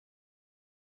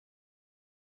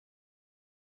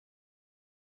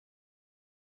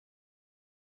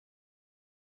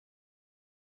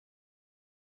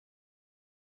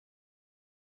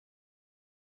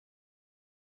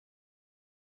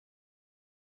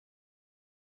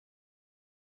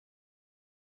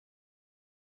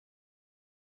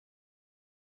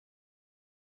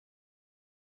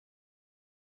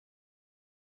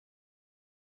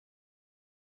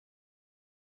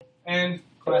And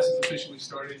class is officially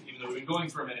started, even though we've been going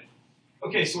for a minute.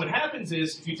 Okay, so what happens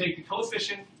is, if you take the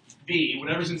coefficient b,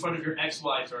 whatever's in front of your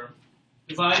xy term,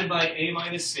 divided by a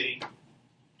minus c,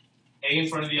 a in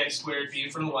front of the x squared, b in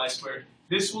front of the y squared,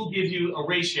 this will give you a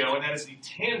ratio, and that is the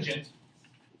tangent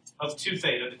of 2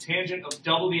 theta, the tangent of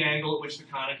double the angle at which the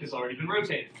conic has already been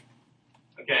rotated.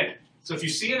 Okay? So if you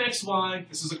see an xy,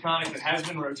 this is a conic that has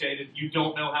been rotated, you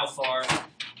don't know how far,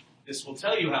 this will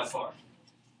tell you how far.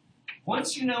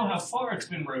 Once you know how far it's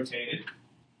been rotated,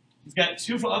 you've got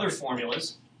 2 other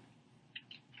formulas.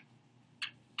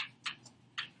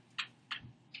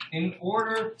 In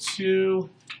order to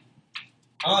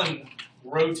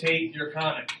unrotate your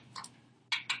conic,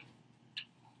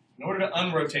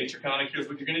 here's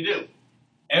what you're going to do.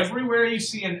 Everywhere you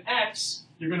see an x,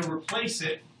 you're going to replace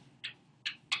it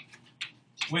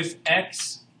with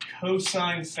x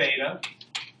cosine theta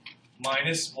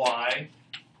minus y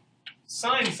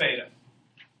sine theta.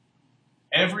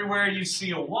 Everywhere you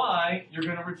see a y, you're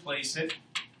going to replace it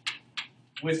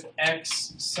with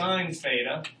x sine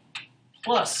theta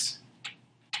plus,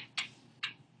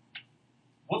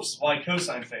 y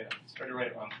cosine theta. Started to write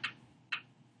it wrong.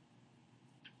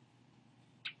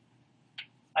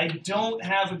 I don't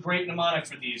have a great mnemonic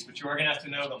for these, but you are going to have to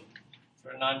know them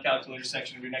for a non-calculator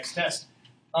section of your next test.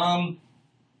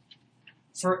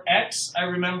 For x, I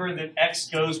remember that x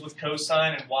goes with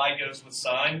cosine and y goes with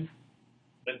sine,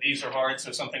 but these are hard,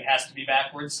 so something has to be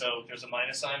backwards, so there's a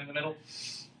minus sign in the middle.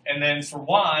 And then for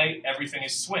y, everything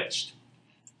is switched.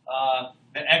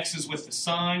 The x is with the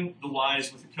sine, the y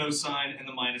is with the cosine, and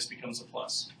the minus becomes a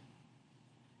plus.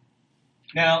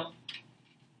 Now,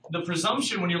 the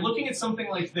presumption, when you're looking at something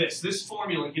like this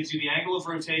formula gives you the angle of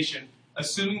rotation,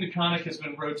 assuming the conic has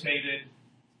been rotated,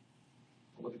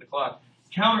 look at the clock,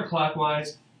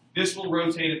 counterclockwise, this will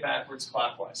rotate it backwards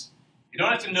clockwise. You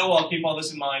don't have to know I'll keep all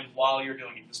this in mind while you're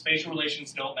doing it. The spatial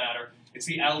relations don't matter. It's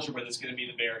the algebra that's going to be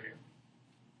the bear here.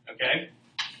 Okay?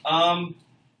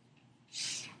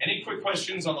 Any quick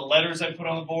questions on the letters I put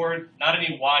on the board? Not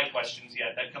any why questions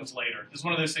yet. That comes later. This is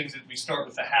one of those things that we start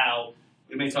with the how.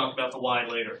 We may talk about the why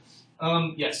later.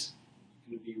 Yes?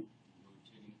 Going to be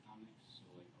rotating conics? So,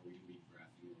 like, are we going to be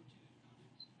graphing rotated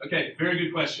conics? Okay, very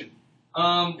good question.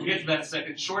 We'll get to that in a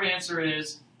second. Short answer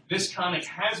is, this conic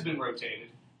has been rotated,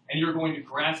 and you're going to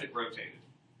graph it rotated.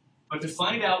 But to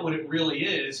find out what it really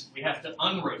is, we have to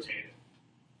unrotate it.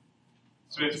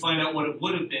 So we have to find out what it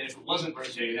would have been if it wasn't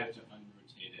rotated. You have to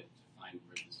unrotate it to find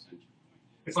where the center point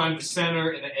is. To find the center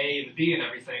and the A and the B and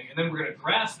everything, and then we're going to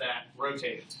graph that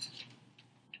rotated.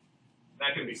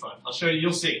 That's going to be fun. I'll show you.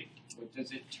 You'll see. But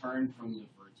does it turn from the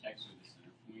vertex or the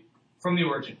center point? From the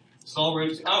origin. This is all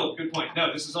rotated. Oh, good point.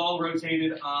 No, this is all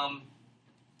rotated.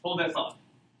 Hold that thought.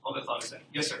 Hold that thought a second.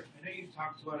 Yes, sir. I know you've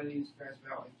talked to a lot of these guys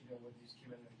about, like, you know, when these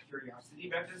came in, like, curiosity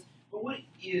about this, but what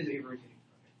is a rotating conic?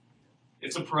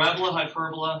 It's a parabola,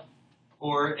 hyperbola,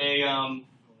 or a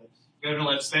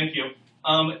ellipse. Thank you.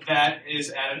 That is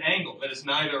at an angle. That is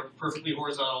neither perfectly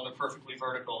horizontal nor perfectly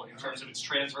vertical in terms of its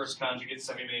transverse conjugate,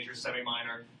 semi-major,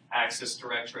 semi-minor, axis,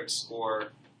 directrix,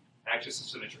 or axis of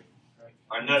symmetry.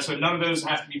 Right. So none of those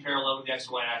have to be parallel with the x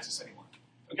or y axis anymore.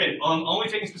 Okay, only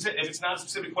taking specific, if it's not a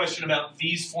specific question about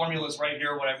these formulas right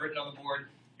here, what I've written on the board,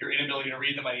 your inability to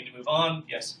read them, I need to move on.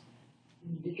 Yes?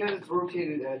 Because it's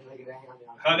rotated at like an angle.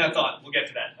 Hold that thought. We'll get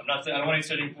to that. I don't want to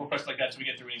study more questions like that until we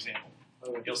get through an example.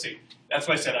 Okay. You'll see. That's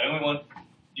why I said I only want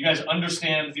you guys to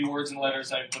understand the words and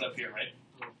letters I put up here, right?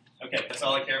 Okay, that's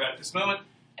all I care about at this moment.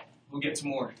 We'll get to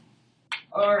more.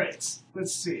 All right,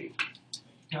 let's see.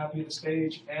 Copy of this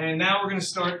page. And now we're going to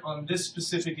start on this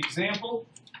specific example.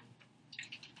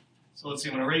 So let's see,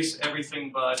 I'm going to erase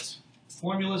everything but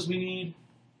formulas we need.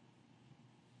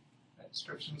 That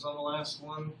description's on the last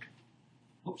one.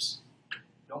 Whoops.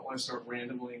 Don't want to start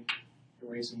randomly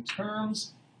erasing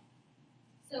terms.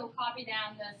 So copy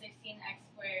down the 16x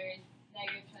squared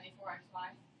negative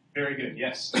 24xy. Very good,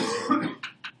 yes. Copy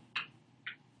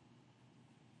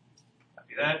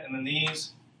that, and then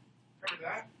these. Remember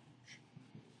that?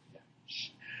 Yeah.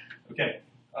 Okay.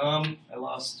 I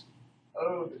lost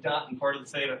the dot and part of the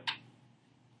theta.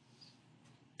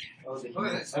 Oh, the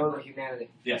humanity.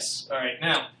 Yes. All right.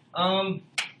 Now,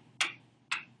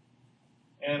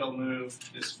 and I'll move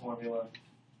this formula.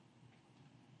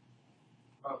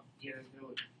 Oh, yeah, there's no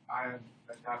I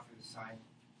not for the sign.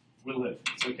 We'll live.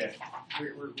 It's okay.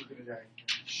 We're gonna die.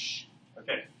 Shh.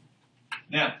 Okay.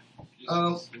 Now.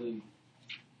 Slim.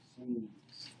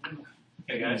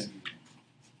 Okay, guys.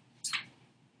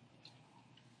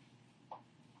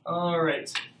 All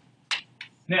right.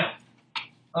 Now,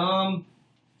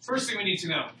 first thing we need to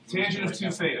know: tangent of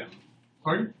 2 theta.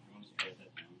 Pardon?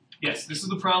 Yes, this is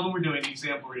the problem we're doing, the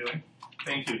example we're doing.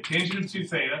 Thank you. Tangent of 2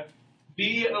 theta.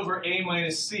 B over a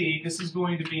minus c, this is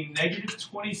going to be negative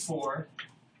 24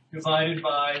 divided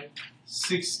by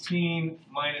 16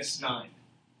 minus 9,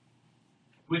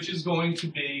 which is going to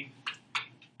be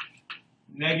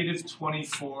negative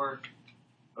 24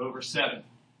 over 7.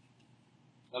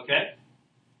 Okay?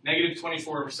 Negative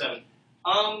 24 over 7.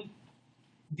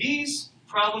 These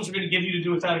problems we're going to give you to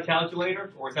do without a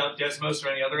calculator or without Desmos or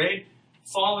any other aid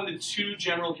fall into 2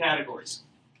 general categories.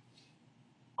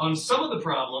 On some of the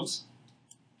problems,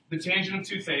 the tangent of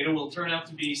 2 theta will turn out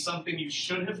to be something you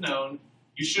should have known,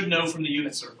 you should know from the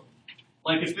unit circle.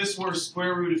 Like if this were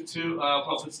square root of 2,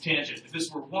 well, if it's tangent. If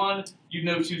this were 1, you'd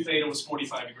know 2 theta was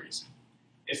 45 degrees.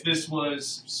 If this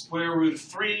was square root of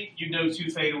 3, you'd know 2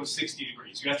 theta was 60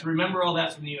 degrees. You have to remember all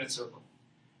that from the unit circle.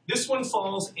 This one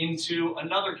falls into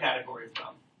another category of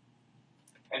problem.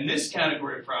 And this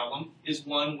category of problem is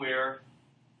one where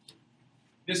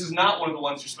this is not one of the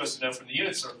ones you're supposed to know from the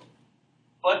unit circle.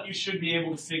 But you should be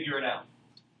able to figure it out.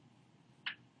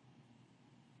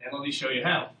 And let me show you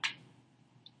how.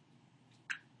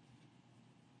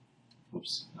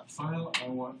 Oops, not file. I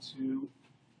want to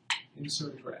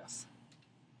insert a graph.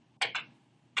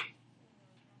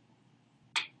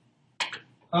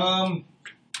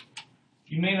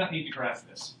 You may not need to graph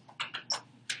this. But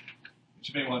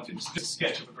you may want to. Just a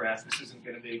sketch of a graph. This isn't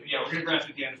going to be. But yeah, we're going to graph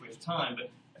it at the end if we have time, but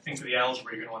I think for the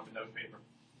algebra, you're going to want the note paper.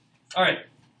 All right.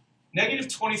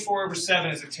 Negative 24 over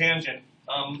 7 is a tangent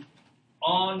on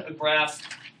a graph.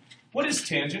 What is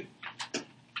tangent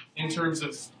in terms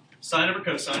of sine over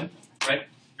cosine? Right?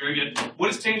 Very good. What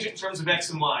is tangent in terms of x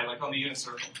and y, like on the unit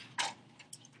circle?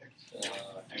 X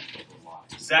over y.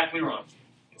 Exactly wrong.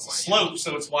 It's a slope,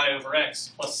 so it's y over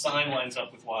x, plus sine lines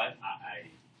up with y.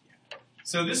 Yeah.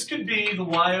 So this could be the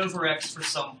y over x for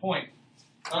some point.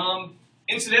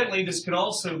 Incidentally, this could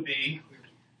also be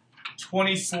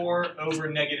 24 over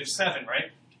negative 7,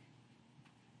 right?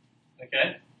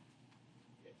 Okay?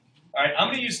 All right, I'm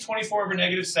going to use 24 over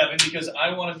negative 7 because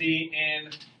I want to be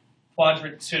in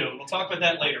quadrant 2. We'll talk about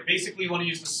that later. Basically, you want to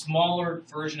use the smaller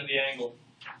version of the angle.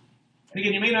 And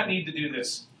again, you may not need to do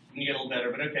this when you get a little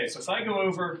better, but okay. So if I go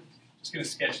over, just going to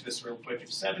sketch this real quick.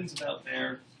 If 7's about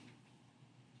there,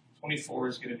 24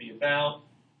 is going to be about,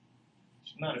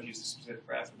 should not have used a specific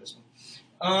graph for this one.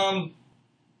 A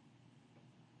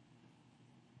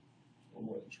little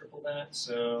more than triple that,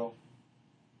 so.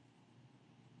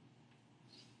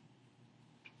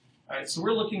 All right, so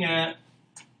we're looking at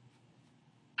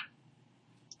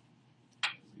the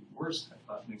worst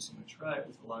hypotenuse. I'm going to try it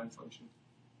with the line function.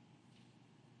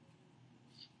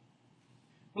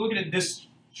 We're looking at this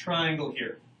triangle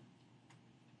here.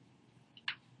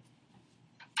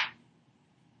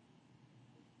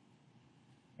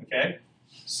 Okay,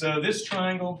 so this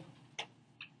triangle,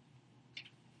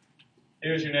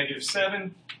 there's your negative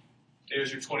 7,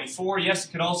 there's your 24. Yes,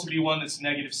 it could also be one that's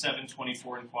negative 7,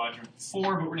 24 in quadrant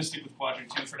 4, but we're going to stick with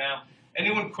quadrant 2 for now.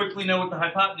 Anyone quickly know what the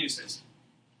hypotenuse is?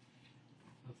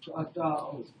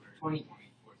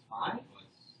 25?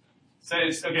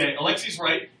 Says, okay, Alexi's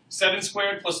right. 7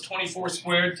 squared plus 24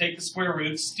 squared, take the square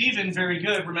root. Stephen, very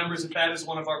good, remembers that that is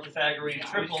one of our Pythagorean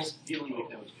triples. Dealing with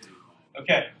those 35.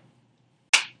 Okay.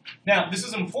 Now, this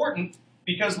is important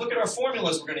because look at our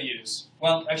formulas we're going to use.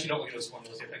 Well, actually, don't look at those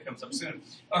formulas yet. That comes up soon.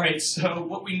 All right, so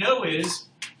what we know is,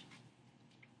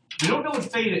 we don't know what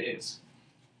theta is.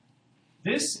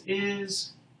 This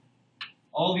is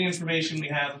all the information we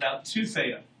have about 2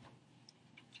 theta.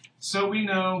 So we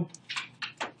know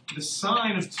the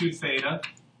sine of 2 theta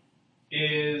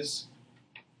is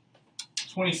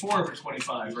 24 over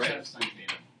 25, right? Sine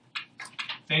theta.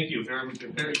 Thank you. Very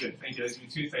good. Very good. Thank you. That's going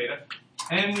to be 2 theta.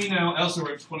 And we know, I also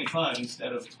wrote 25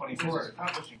 instead of 24.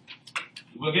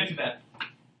 We'll get to that.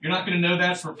 You're not going to know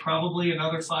that for probably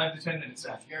another 5 to 10 minutes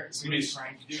after. This is going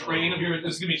to be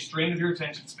strain of your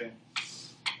attention span.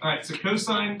 All right, so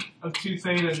cosine of 2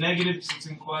 theta negative, since it's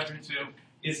in quadrant 2,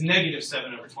 is negative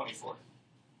 7 over 24.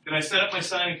 Did I set up my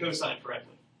sine and cosine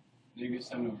correctly? Negative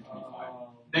 7 over 25.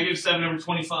 Negative 7 over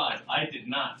 25. I did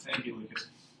not. Thank you, Lucas.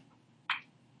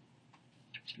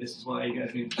 This is why you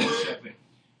guys need to check me.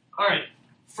 All right.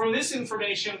 From this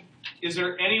information, is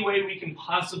there any way we can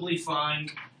possibly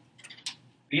find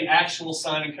the actual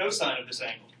sine and cosine of this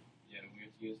angle? Yeah, we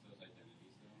have to use those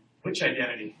identities though. Which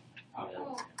identity?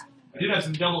 Oh. I did have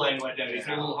some double angle identities.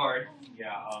 They're a little hard.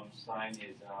 Yeah, sine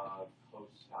is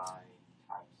cosine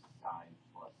times sine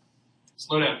plus.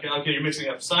 Slow down. Okay, you're mixing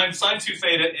up. Sine 2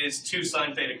 theta is 2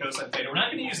 sine theta cosine theta. We're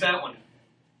not going to use that one.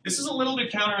 This is a little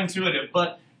bit counterintuitive,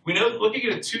 but we know looking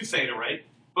at a 2 theta, right?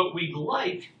 But we'd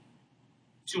like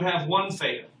to have 1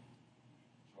 theta.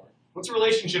 What's the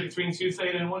relationship between 2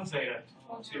 theta and 1 theta?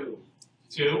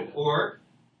 2 or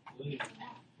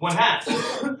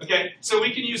 1/2. Okay, so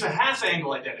we can use a half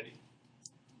angle identity.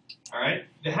 All right,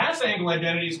 the half angle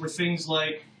identities were things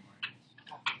like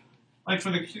for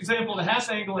the example, the half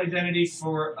angle identity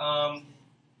for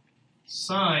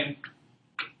sine,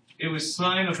 it was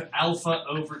sine of alpha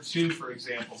over 2, for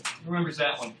example. Who remembers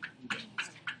that one?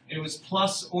 It was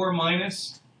plus or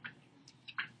minus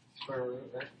Square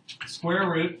root, right? square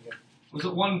root. Was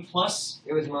it 1 plus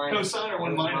It was minus. cosine or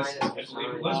 1 It was minus? minus I for believe it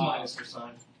sine. was minus for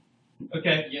sine.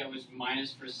 Okay, Yeah, it was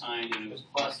minus for sine and it was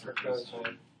Plus plus for for cosine.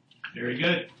 cosine. very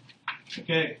good.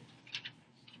 Okay.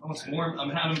 Almost more.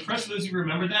 I'm impressed with those of you who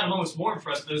remembered that. I'm almost more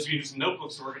impressed with those of you whose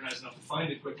notebooks are organized enough to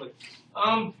find it quickly.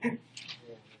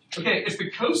 Okay, if the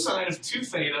cosine of 2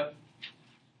 theta,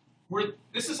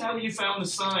 this is how you found the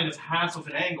sine of half of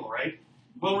an angle, right?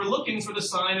 Well, we're looking for the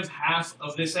sine of half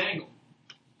of this angle.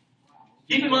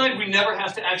 Keep in mind, we never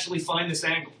have to actually find this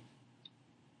angle.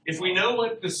 If we know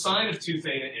what the sine of 2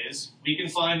 theta is, we can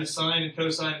find the sine and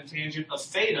cosine and tangent of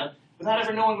theta without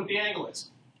ever knowing what the angle is.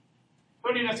 We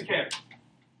don't even have to care.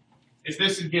 If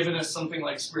this had given us something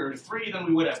like square root of 3, then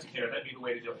we would have to care. That'd be the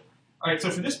way to do it. All right,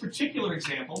 so for this particular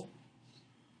example,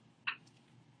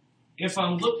 if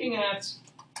I'm looking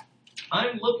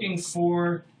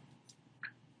for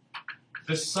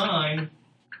the sine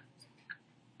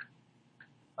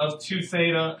of 2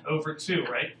 theta over 2,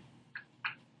 right?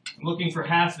 I'm looking for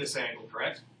half this angle,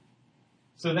 correct?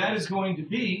 So that is going to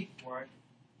be,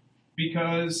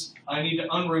 because I need to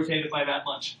unrotate it by that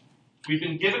much. We've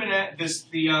been given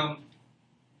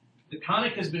the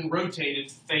conic has been rotated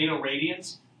theta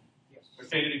radians, or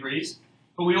theta degrees,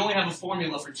 but we only have a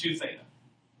formula for 2 theta.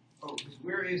 Oh, because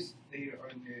where is theta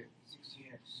on the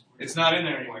 16x squared? It's not in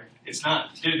there anywhere. It's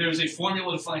not. There's a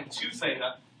formula to find 2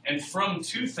 theta, and from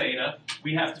 2 theta,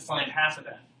 we have to find half of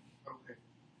that. Okay.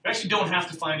 We actually don't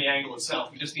have to find the angle itself.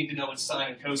 We just need to know its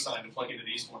sine and cosine to plug into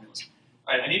these formulas.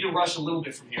 All right, I need to rush a little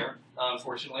bit from here,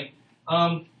 unfortunately.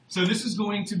 So this is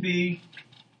going to be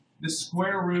the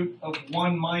square root of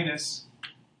 1 minus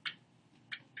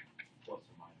Plus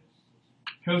or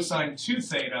minus. cosine 2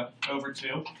 theta over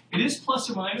 2. It is plus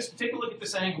or minus, but take a look at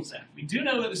this angle, Zach. We do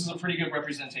know that this is a pretty good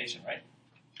representation, right?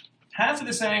 Half of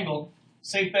this angle,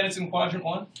 safe bet it's in quadrant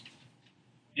 1?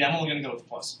 Yeah, I'm only going to go with the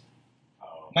plus.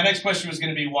 My next question was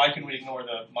going to be, why can we ignore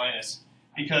the minus?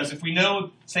 Because if we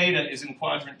know theta is in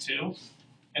quadrant 2,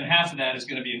 and half of that is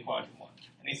going to be in quadrant 1.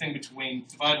 Anything between,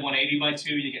 divide 180 by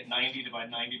 2, you get 90. Divide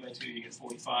 90 by 2, you get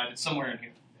 45. It's somewhere in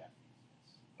here.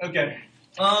 Okay.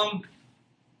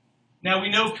 Now we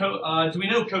know, do we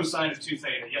know cosine of 2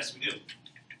 theta? Yes, we do.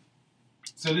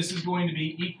 So this is going to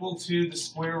be equal to the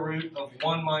square root of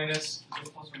 1 minus, is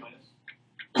it plus or minus?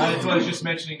 That's what I was just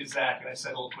mentioning to Zach, and I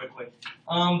said a little quickly.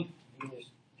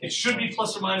 It should be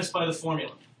plus or minus by the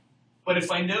formula. But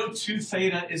if I know 2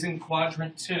 theta is in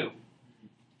quadrant 2,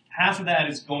 half of that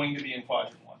is going to be in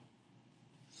quadrant 1.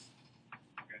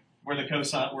 Okay. Where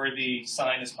the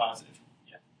sine is positive.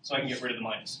 Yeah. So I can get rid of the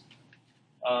minus.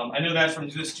 I know that from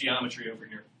this geometry over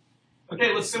here.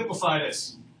 Okay, let's simplify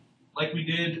this, like we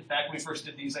did back when we first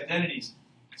did these identities.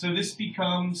 So this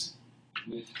becomes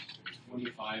With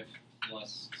 25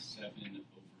 plus 7 over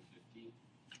 50.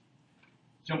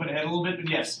 jumping ahead a little bit, but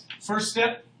yes. First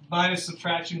step, minus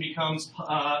subtraction becomes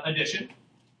addition.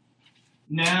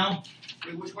 Now,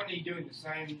 Wait, which one are you doing? The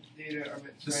sine theta?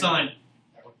 the sine.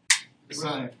 That one. The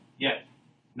sine. Yeah.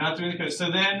 Not doing the cos.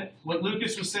 So then, what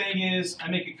Lucas was saying is, I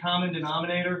make a common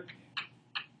denominator.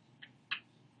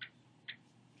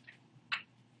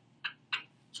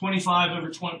 25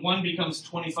 over 1 becomes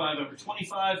 25 over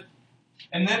 25.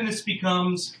 And then this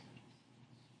becomes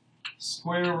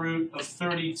square root of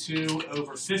 32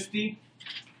 over 50.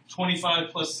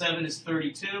 25 plus 7 is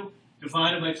 32.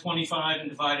 Divided by 25 and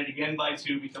divided again by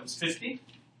 2 becomes 50.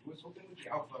 What's something with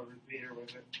the alpha or beta, was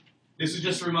it? This is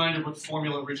just a reminder of what the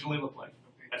formula originally looked like.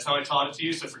 Okay. That's how I taught it to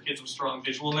you, so for kids with strong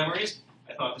visual memories,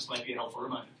 I thought this might be a helpful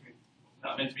reminder.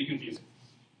 Not meant to be confusing.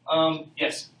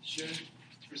 Yes? Should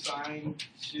for sine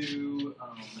 2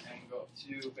 angle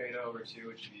 2 theta over 2,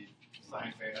 which should be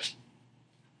sine theta.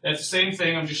 That's the same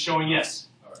thing, I'm just showing yes.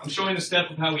 All right. I'm showing the step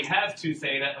of how we have 2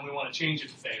 theta and we want to change it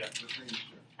to theta. Just making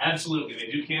sure. Absolutely,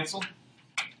 they do cancel.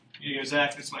 Here you go,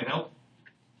 Zach, this might help.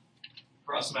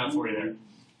 Cross them out for you there.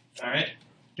 All right.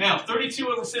 Now, 32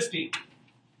 over 50.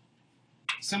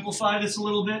 Simplify this a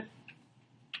little bit.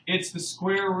 It's the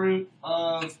square root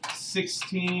of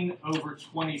 16 over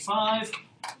 25.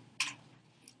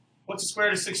 What's the square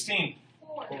root of 16?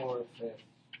 4. 4/5.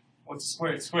 What's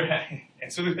the square root?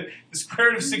 And so the square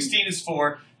root of 16 is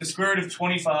 4. The square root of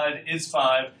 25 is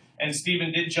 5. And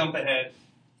Stephen did jump ahead.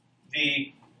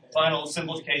 the final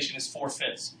simplification is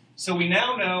 4/5. So we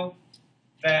now know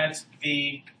that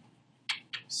the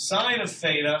sine of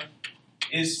theta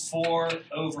is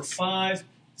 4/5.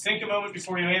 Think a moment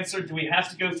before you answer. Do we have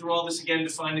to go through all this again to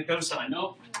find the cosine?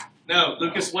 Nope. No.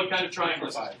 Lucas, what kind of triangle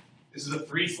is it? This is a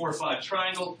 3-4-5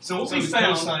 triangle. So what we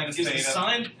found is the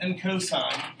sine and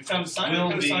cosine. We found the sine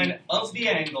and cosine of the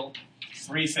angle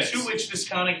 3/5 to which this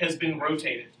conic has been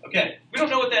rotated. Okay, we don't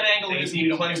know what that angle is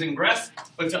in cleansing breath,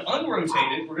 but to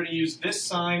unrotate it, we're going to use this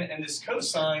sine and this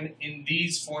cosine in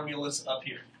these formulas up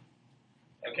here.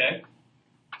 Okay?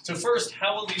 So first,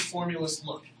 how will these formulas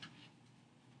look?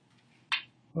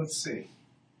 Let's see.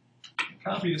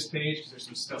 Copy this page because there's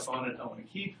some stuff on it I want to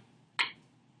keep.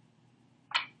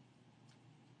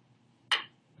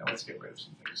 Now let's get rid of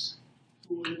some things.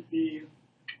 Would it be?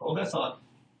 Hold that thought.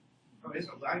 Oh, it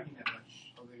isn't lagging that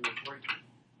much. Oh, they were working.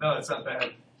 No, it's not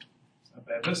bad. It's not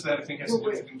bad. Most of that I think has to do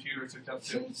with the computer it's hooked up to.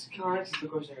 Since conics is the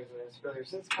question I was going to ask earlier.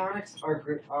 Since conics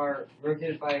are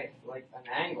rotated by like an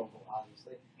angle,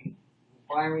 obviously,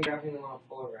 why are we graphing them on a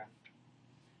polar graph?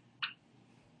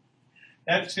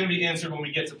 That's going to be answered when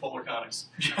we get to polar conics.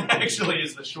 Actually,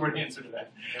 is the short answer to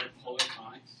that. They're polar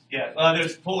conics. Yeah,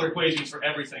 there's polar equations for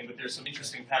everything, but there's some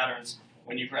interesting patterns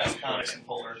when you graph conics and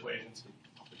polar equations.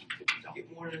 Get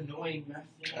more annoying math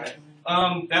thing.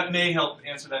 Alright. That may help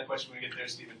answer that question when we get there,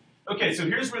 Stephen. Okay, so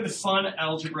here's where the fun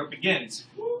algebra begins.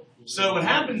 So what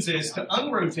happens is, to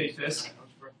unrotate this,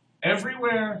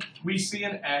 everywhere we see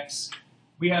an x,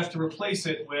 we have to replace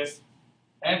it with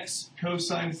x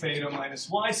cosine theta minus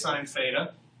y sine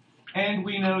theta, and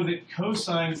we know that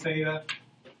cosine theta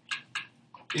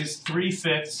is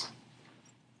 3/5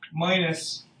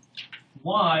 minus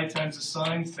y times the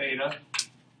sine theta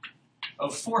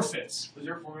of 4/5. Was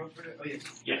there a formula for it? Oh,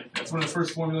 yes. Yeah, that's one of the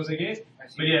first formulas I gave. I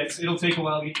see. But yeah, it'll take a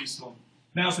while to get used to them.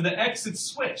 Now for the x, it's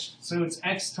switched. So it's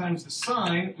x times the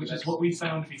sine, which is what we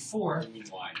found before. I mean,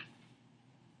 why?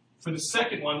 For the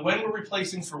second one, when we're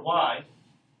replacing for y,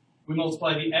 we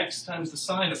multiply the x times the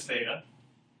sine of theta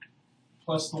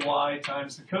plus the y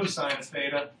times the cosine of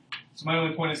theta. So my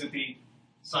only point is that the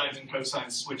sines and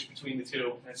cosines switch between the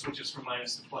two, and it switches from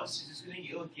minus to plus. Is this going to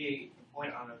illocate a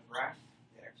point on a graph,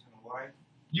 the x and the y?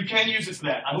 You can use it for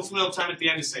that. I hopefully we'll have time at the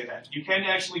end to say that. You can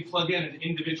actually plug in an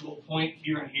individual point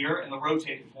here and here, and the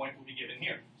rotated point will be given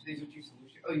here. So these are two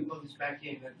solutions. Oh, you plug this back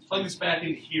in. Then Plug this back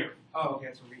into here. Oh, okay,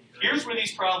 that's what we do. Here's where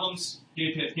these problems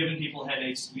give given people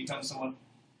headaches become somewhat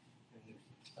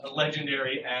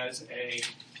legendary as a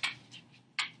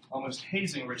almost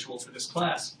hazing ritual for this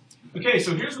class. Okay,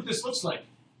 so here's what this looks like.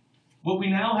 What we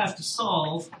now have to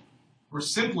solve or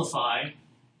simplify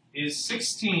is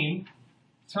 16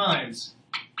 times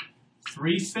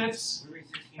 3/5 Where is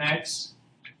 16? x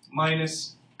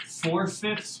minus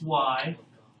 4/5 y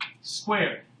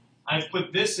squared. I've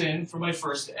put this in for my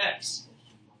first x.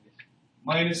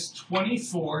 Minus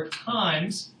 24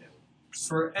 times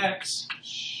for x,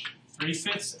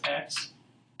 3/5 x,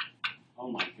 Oh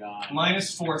my god.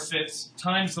 minus 4/5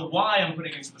 times the y I'm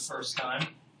putting in for the first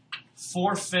time,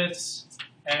 4/5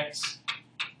 x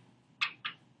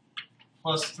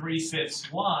plus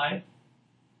 3/5 y.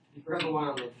 You forgot the one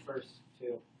on the first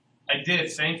two. I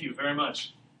did, thank you very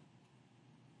much.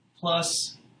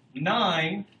 Plus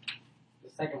 9. The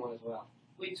second one as well.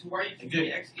 Wait, so why are you I keeping did.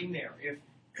 the x in there? If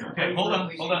Okay, hold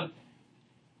on.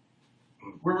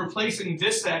 We're replacing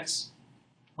this x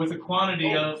with a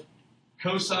quantity of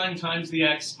cosine times the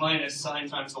x minus sine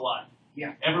times the y.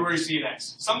 Yeah. Everywhere you see an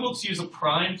x. Some books use a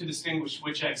prime to distinguish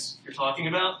which x you're talking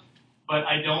about, but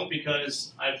I don't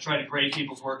because I've tried to grade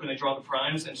people's work when they draw the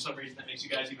primes, and for some reason that makes you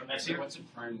guys even messier. What's a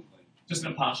prime look like? Just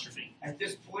an apostrophe. At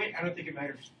this point, I don't think it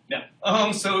matters. No.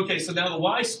 So now the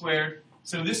y squared,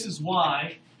 so this is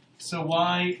y, so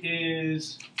y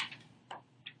is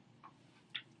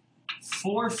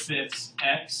 4/5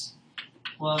 x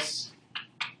plus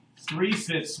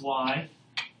 3/5 y,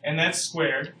 and that's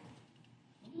squared,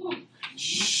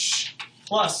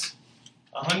 plus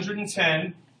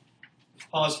 110,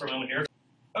 pause for a moment here.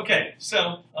 Okay,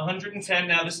 so 110,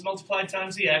 now this is multiplied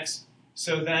times the x,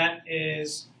 so that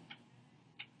is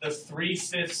the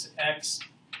 3/5 x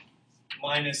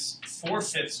minus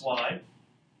 4/5 y,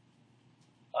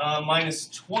 minus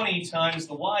 20 times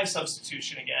the y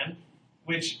substitution again,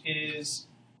 which is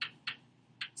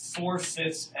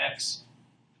 4/5 x.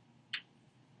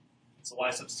 It's a y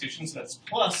substitution, so that's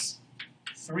plus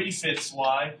 3/5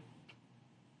 y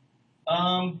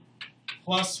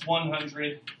plus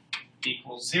 100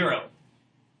 equals 0.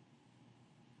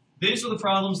 These are the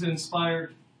problems that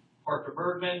inspired Parker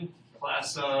Bergman,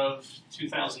 class of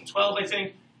 2012, I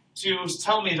think, to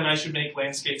tell me that I should make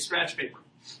landscape scratch paper.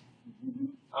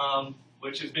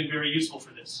 which has been very useful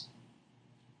for this.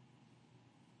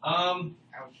 Ouch.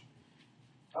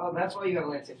 Oh, that's why you have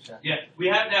landscape strategy. Yeah, we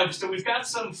have now, so we've got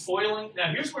some foiling.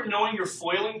 Now here's where knowing your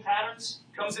foiling patterns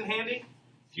comes in handy.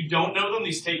 If you don't know them,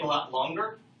 these take a lot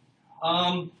longer.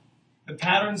 The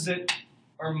patterns that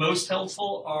are most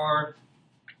helpful are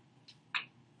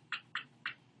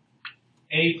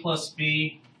A plus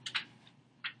B.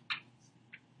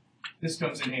 This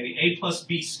comes in handy. A plus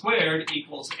B squared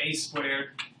equals A squared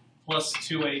plus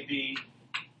 2AB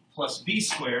plus B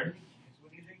squared.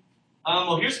 What do you think?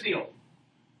 Well, here's the deal.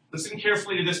 Listen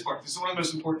carefully to this part. This is one of the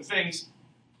most important things.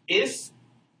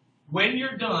 When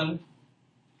you're done,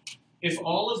 if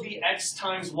all of the x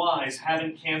times y's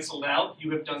haven't canceled out,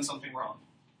 you have done something wrong.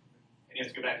 And you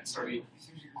have to go back and start eating.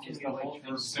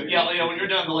 So yeah, when you're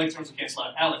done, the like terms will cancel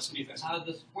out. Alex, what do you think?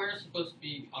 The square is supposed to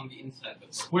be on the inside,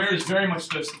 but Square is very much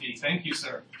supposed to be. Thank you,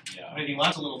 sir. yeah. I'm making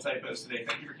lots of little typos today.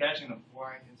 Thank you for catching them.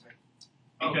 Why inside?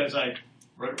 Because I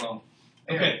wrote it wrong.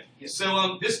 Okay,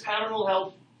 so this pattern will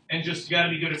help, and just you got to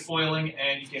be good at foiling,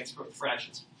 and you can't screw up the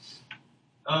fractions.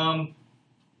 Are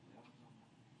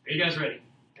you guys ready?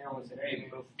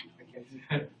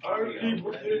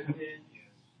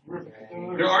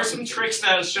 There are some tricks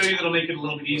that I'll show you that'll make it a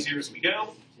little bit easier as we go.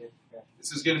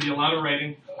 This is going to be a lot of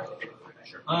writing.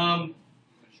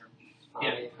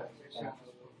 Yeah.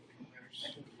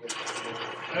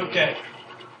 Okay.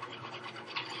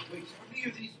 Wait, so how many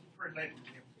of these per night would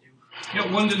you have to do? You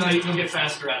got one tonight, you'll get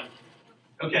faster at it.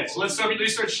 Okay, so let me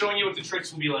start showing you what the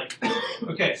tricks will be like.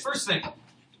 Okay, first thing. See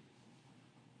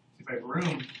if I have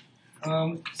room.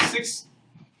 6.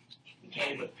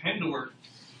 Okay, but pen to work.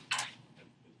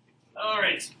 All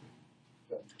right.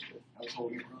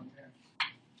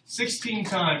 16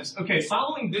 times. Okay,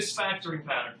 following this factoring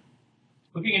pattern,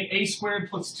 looking at a squared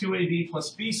plus 2ab plus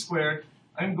b squared,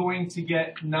 I'm going to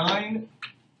get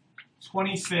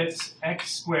 9/25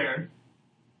 x squared.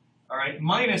 All right,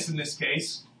 minus in this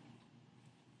case.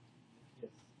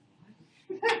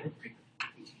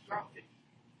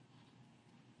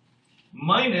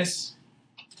 Minus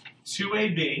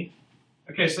 2ab.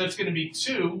 Okay, so that's going to be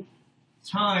 2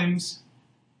 times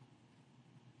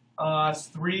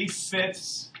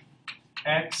 3/5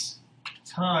 x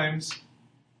times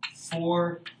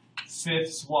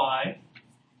 4/5 y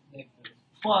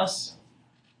plus,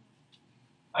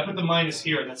 I put the minus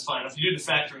here, that's fine. If you do the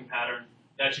factoring pattern,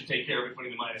 that should take care of it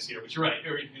putting the minus here. But you're right,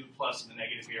 or you can do the plus and the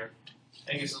negative here.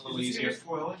 I think it's a little easier.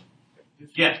 Foiling?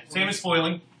 Yeah, same as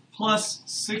foiling. Plus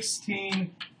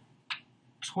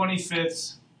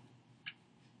 16/25,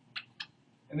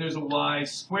 and there's a y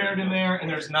squared in there, and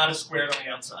there's not a squared on the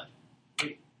outside.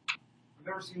 I've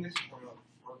never seen this formula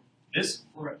before. This?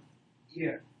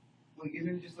 Yeah. Like, isn't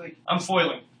it just like I'm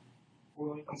foiling.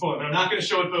 foiling? I'm foiling, but I'm not going to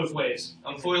show it both ways.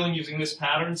 I'm foiling using this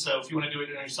pattern, so if you want to do it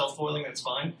in yourself foiling, that's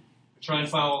fine. But try and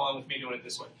follow along with me doing it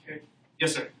this way. Okay.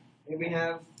 Yes, sir. Did we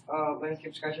have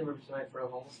landscape sketching for tonight for a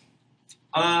homework?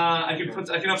 I can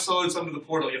upload some to the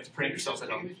portal. You have to print it yourself at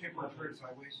Take home. this paper and turn it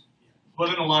sideways. But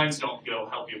then the lines don't go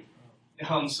help you.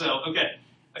 Okay.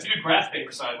 If you do graph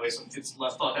paper sideways, some kids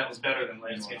thought that was better than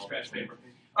landscape scratch paper.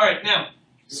 All right, now,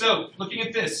 so looking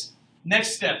at this,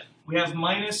 next step, we have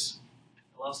minus,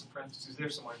 I lost the parentheses there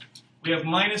somewhere. We have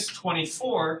minus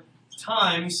 24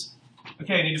 times,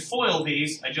 okay, I need to foil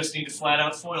these. I just need to flat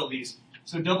out foil these.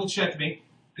 So double check me.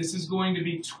 This is going to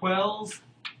be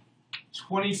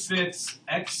 12/25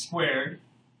 x squared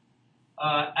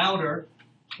outer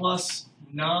plus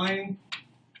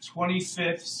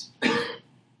 9/25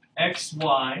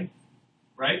 xy,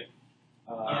 right?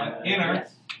 Inner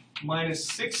Yes. minus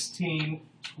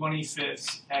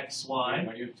 16/25 xy. If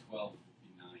I do 12, it would be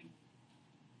 9.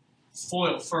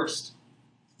 Foil first.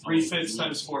 3/5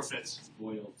 times 4/5.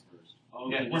 Foil first. Oh,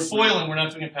 Yeah, okay, we're that's foiling. We're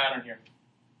not doing a pattern here.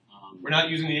 right. We're not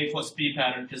using the a plus b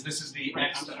pattern because this is the Right,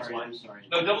 x times y. I'm sorry.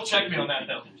 No, double check me on that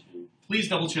though. Please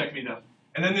double check me though.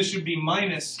 And then this should be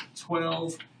minus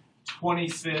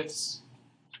 12/25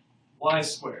 y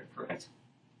squared, correct?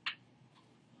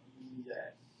 Yes.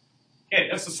 Okay,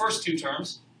 that's the first two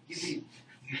terms. Wait.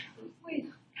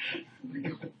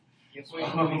 Yes,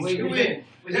 Wait, wait. wait.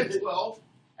 Was that 12?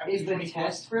 Is the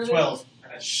test for this? 12.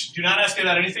 Shh, do not ask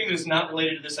about anything that is not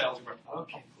related to this algebra.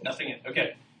 Okay. Nothing in.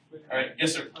 Okay. All right.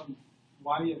 Yes, sir.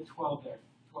 Why do you have 12 there?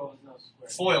 12 is no square.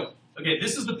 Foil. Okay,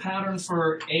 this is the pattern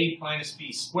for a minus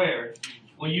b squared.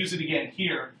 We'll use it again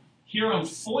here. Here I'm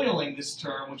foiling this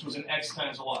term, which was an x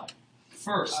times a y.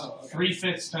 First,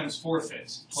 3/5 times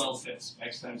 4/5, 12/5,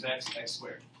 x times x, x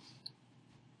squared.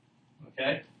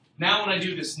 Okay? Now when I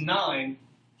do this 9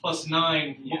 plus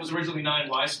 9, what was originally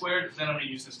 9y squared, then I'm going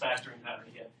to use this factoring pattern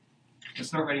again. Let's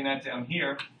start writing that down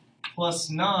here. Plus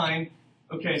 9,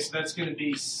 Okay, so that's going to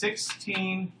be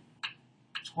 16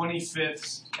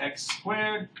 25ths x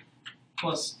squared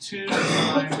plus 2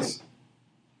 times,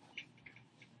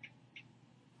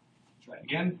 try it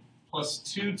again, plus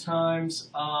 2 times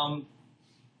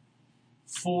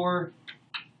 4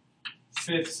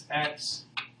 fifths x,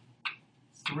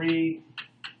 3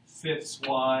 fifths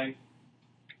y,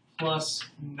 plus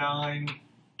 9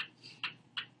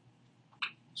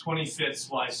 25ths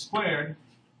y squared.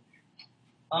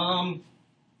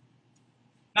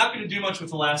 Not going to do much with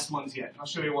the last ones yet. I'll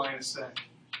show you why in a sec.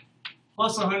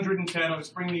 Plus 110, I'll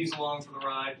just bring these along for the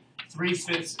ride. 3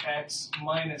 fifths x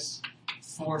minus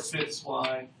 4 fifths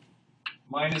y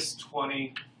minus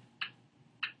 20,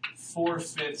 4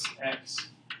 fifths x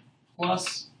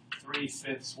plus 3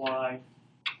 fifths y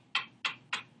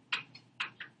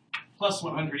plus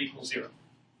 100 equals 0.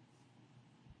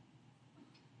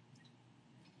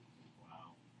 Wow.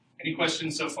 Any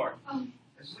questions so far?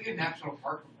 This is like a national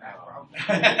park background.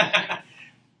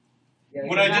 Yeah,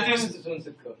 When I did this this- is one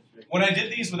zip code. When I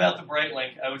did these without the bright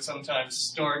link, I would sometimes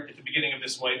start at the beginning of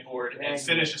this whiteboard and Yeah.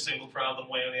 finish a single problem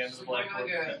way on the end of It's the like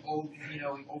blackboard. an old,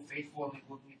 like old faithful, like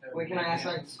looking at the. Wait, can I ask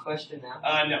this question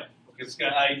now? No, because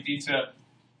I need to.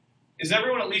 Is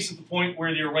everyone at least at the point where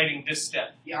you're writing this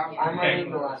step? Yeah, I'm Okay.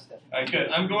 writing the last step. All right, good.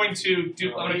 I'm going to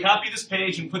copy this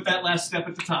page and put that last step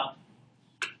at the top,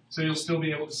 so you'll still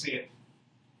be able to see it.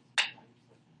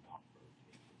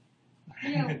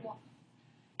 Yeah,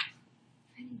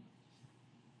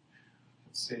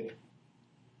 Let's see. I mean,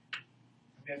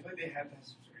 I feel like they have to have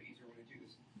some sort of easier way to do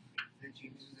this. The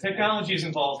geniuses that- Technology is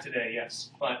involved today,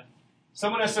 yes, but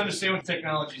someone has to understand what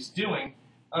technology is doing.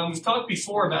 We've talked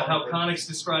before about how conics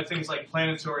describe things like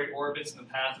planetary orbits and the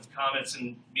path of comets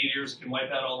and meteors can wipe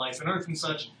out all life on Earth and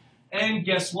such. And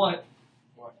guess what?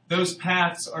 What? Those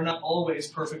paths are not always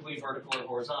perfectly vertical or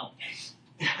horizontal.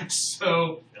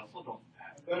 So, They also don't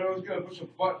have. I thought I was gonna push a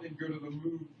button and go to the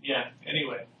moon. yeah,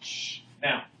 anyway.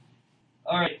 Now,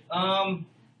 all right,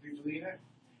 Do you believe it?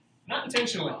 not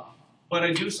intentionally, but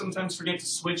I do sometimes forget to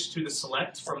switch to the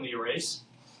select from the erase.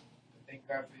 Thank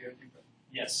God for you.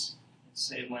 Yes, it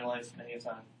saved my life many a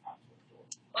time.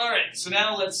 All right, so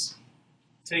now let's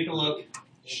take a look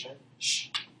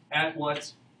at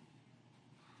what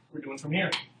we're doing from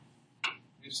here.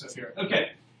 New stuff here.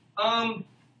 Okay.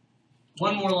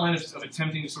 One more line of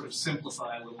attempting to sort of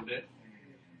simplify a little bit.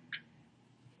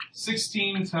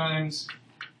 16 times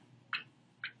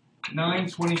 9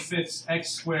 25ths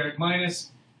x squared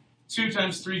minus 2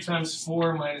 times 3 times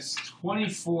 4 minus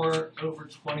 24 over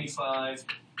 25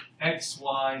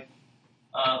 xy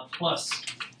plus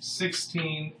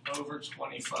 16 over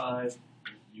 25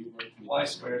 y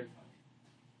squared.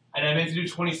 And I meant to do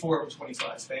 24 over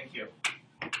 25. Thank you.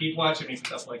 Keep watching me for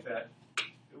stuff like that.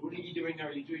 What are you doing now?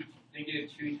 Are you doing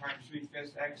 -2 times 3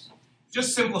 fifths x?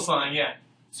 Just simplifying, yeah.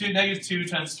 -2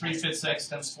 times 3 fifths x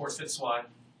times 4 fifths y.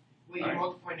 Wait, you Alright.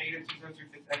 multiply -2 times 3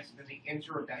 fifths x, and then the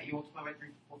answer of that you multiply by 3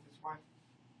 4 fifths y?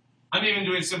 I'm even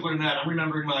doing simpler than that. I'm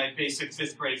remembering my basic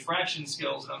 5th grade fraction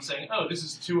skills, and I'm saying, oh, this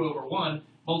is 2 over 1.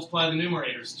 Multiply the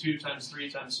numerators, 2 times 3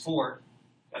 times 4.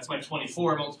 That's my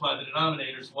 24. Multiply the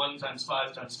denominators, 1 times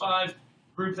 5 times 5.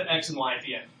 Group the x and y at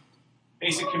the end.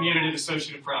 Basic commutative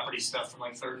associative property stuff from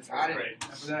like 3rd and 4th Got it. grade.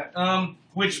 Remember that?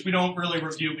 Which we don't really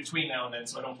review between now and then,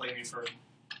 so I don't blame you for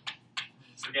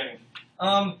forgetting.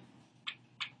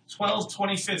 12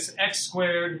 25ths x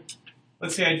squared.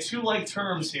 Let's see, I had 2 like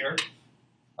terms here.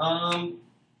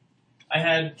 I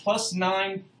had plus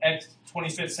 9 x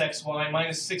 25ths xy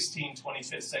minus 16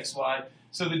 25ths xy.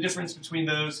 So the difference between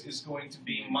those is going to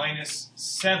be minus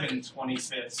 7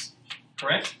 25ths,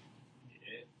 correct?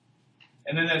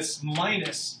 And then that's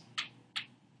minus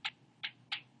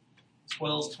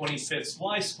 12 25ths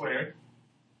y squared,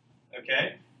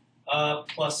 okay?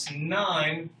 Plus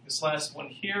 9, this last one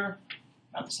here,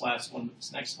 not this last one, but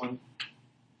this next one,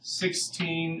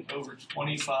 16 over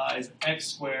 25 x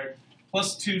squared,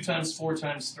 plus 2 times 4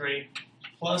 times 3,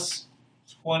 plus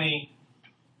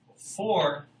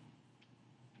 24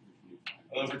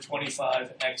 over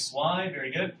 25 xy,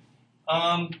 very good,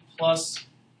 plus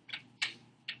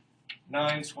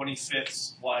 9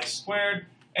 25ths y squared,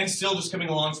 and still just coming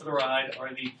along for the ride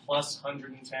are the plus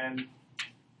 110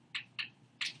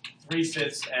 3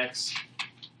 fifths x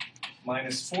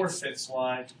minus 4 fifths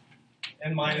y,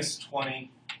 and minus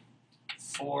 20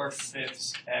 4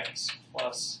 fifths x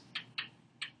plus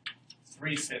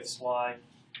 3 fifths y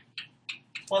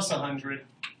plus 100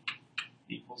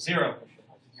 equals 0.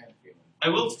 I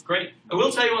will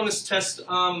tell you on this test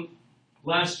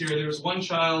last year, there was one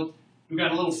child who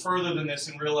got a little further than this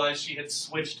and realized she had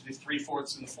switched the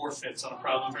 3/4 and the 4/5 on a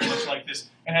problem very much like this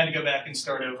and had to go back and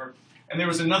start over. and there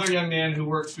was another young man who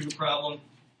worked through the problem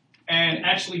and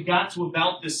actually got to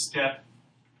about this step,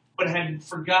 but had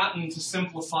forgotten to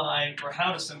simplify or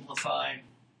how to simplify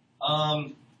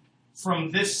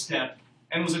from this step,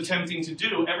 and was attempting to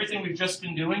do everything we've just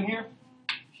been doing here.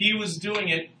 He was doing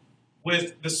it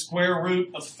with the square root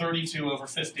of 32 over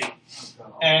 50.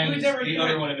 And the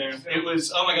other one in there. It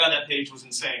was, oh my god, that page was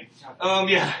insane.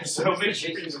 Yeah, so make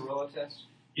sure.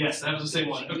 Yes, that was the same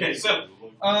one. Okay, so,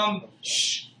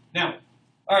 now,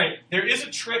 all right, there is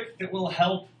a trick that will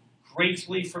help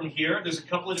greatly from here. There's a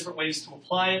couple of different ways to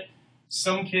apply it.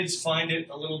 Some kids find it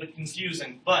a little bit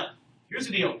confusing, but here's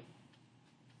the deal.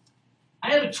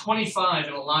 I have a 25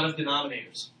 in a lot of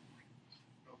denominators,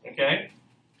 okay?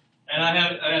 And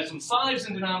I have some 5s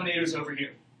in denominators over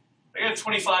here. I got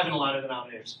 25 in a lot of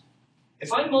denominators.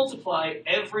 If I multiply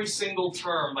every single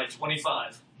term by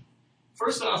 25,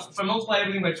 first off, if I multiply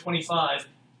everything by 25,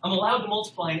 I'm allowed to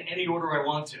multiply in any order I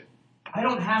want to. I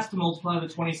don't have to multiply the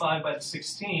 25 by the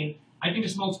 16. I can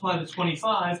just multiply the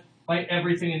 25 by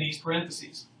everything in these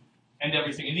parentheses, and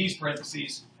everything in these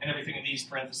parentheses, and everything in these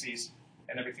parentheses,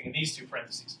 and everything in these two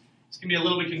parentheses. This can be a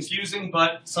little bit confusing,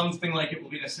 but something like it will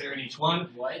be necessary in each one.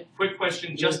 What? Quick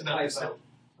question, just about this.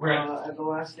 Where? The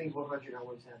last thing's 100, not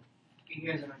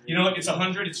 110. You know what? It's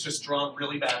 100. It's just drawn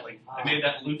really badly. I made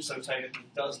that loop so tight it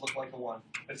does look like a 1.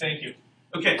 But thank you.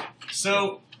 Okay,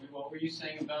 so. What were you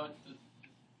saying about the?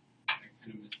 I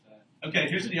kind of missed that. Okay,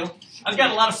 here's the deal. I've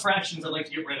got a lot of fractions I'd like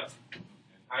to get rid of.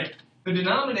 All right. The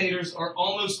denominators are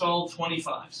almost all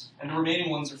 25s, and the remaining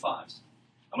ones are 5s.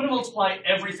 I'm going to multiply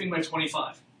everything by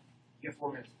 25. You have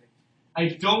 4 minutes. I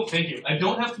don't, thank you. I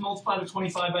don't have to multiply the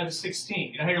 25 by the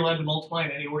 16. You know how you're allowed to multiply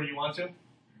in any order you want to?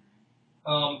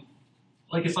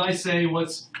 Like if I say,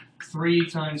 what's 3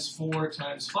 times 4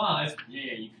 times 5?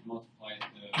 Yeah, you could multiply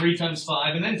it. 3 times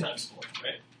 5 and then times 4,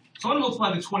 right? So I'm going to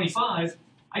multiply the 25.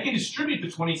 I can distribute the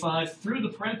 25 through the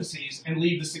parentheses and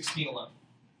leave the 16 alone.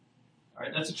 All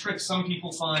right, that's a trick some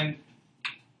people find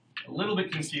a little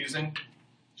bit confusing.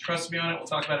 Trust me on it. We'll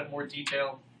talk about it in more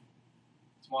detail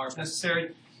tomorrow if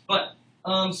necessary. But,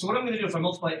 so what I'm going to do, if I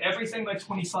multiply everything by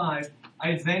 25,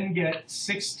 I then get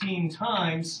 16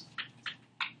 times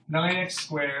 9x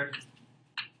squared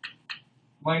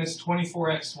minus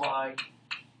 24xy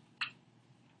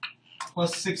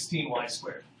plus 16y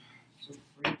squared.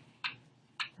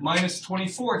 Minus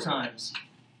 24 times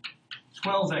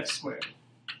 12x squared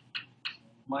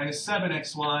minus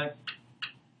 7xy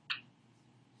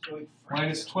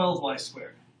minus 12y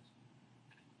squared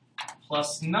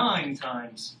plus 9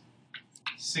 times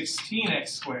 16x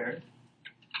squared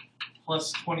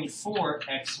plus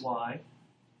 24xy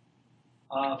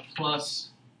plus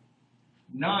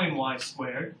 9y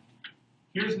squared.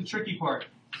 Here's the tricky part.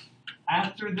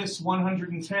 After this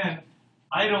 110,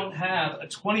 I don't have a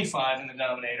 25 in the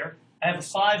denominator. I have a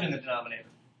 5 in the denominator.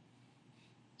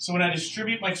 So when I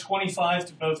distribute my 25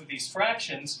 to both of these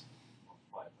fractions,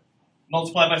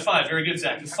 multiply by 5. Very good,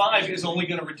 Zach. The 5 is only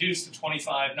going to reduce the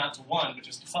 25 not to 1, but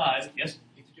just to 5. Yes?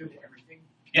 You have to do it to everything?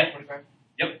 Yeah. 25?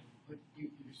 Yep. But you're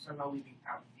somehow leaving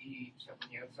out the stuff on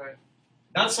the outside?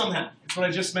 Not somehow. It's what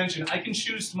I just mentioned. I can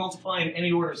choose to multiply in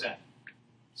any order, Zach.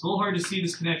 It's a little hard to see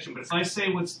this connection, but if I say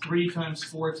what's 3 times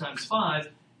 4 times 5,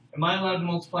 am I allowed to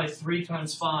multiply 3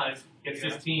 times 5, get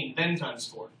 15, then times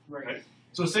 4? Right?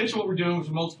 So essentially what we're doing is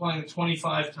we're multiplying the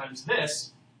 25 times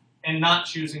this, and not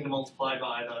choosing to multiply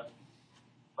by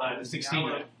the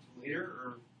 16. Later,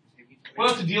 or we'll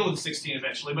have to deal with the 16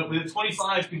 eventually, but with the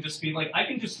 25 can just be like, I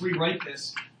can just rewrite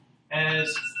this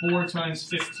as 4 times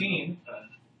 15,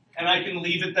 and I can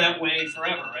leave it that way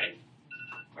forever, right?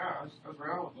 Wow, I was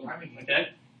right on with timing. Okay,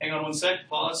 hang on one sec,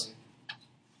 pause.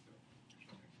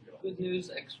 Good news,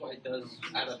 XY does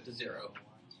add up to 0.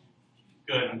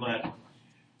 Good, I'm glad.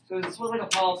 So this was like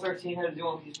Apollo 13 had to do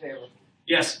on a piece of paper.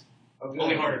 Yes,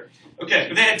 only harder. Okay,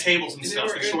 but they had tables and stuff,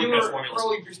 like shortcut formulas.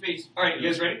 Rolling through space. All right, you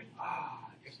guys ready?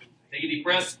 Yes. Take a deep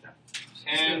breath.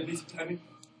 And,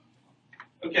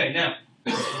 okay, now,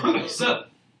 so,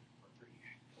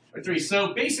 part 3.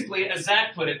 So basically, as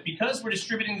Zach put it, because we're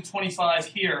distributing the 25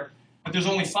 here, but there's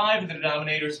only 5 in the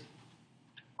denominators,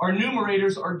 our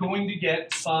numerators are going to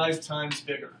get 5 times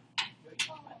bigger.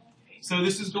 So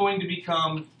this is going to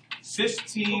become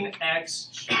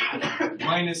 15x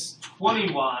minus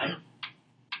 20y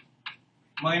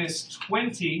minus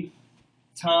 20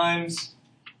 times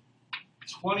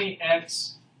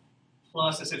 20x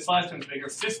plus, I said 5 times bigger,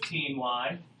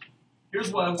 15y.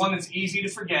 Here's one that's easy to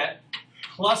forget.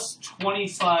 Plus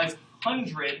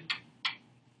 2,500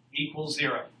 equals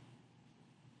 0.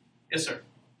 Yes, sir?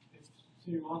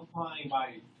 So you're multiplying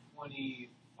by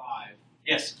 25.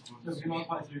 Yes. So if you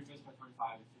multiply 3 fifths by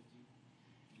 25,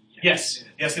 it's Yes,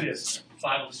 yes it is.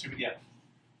 5 will distribute, yeah.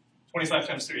 25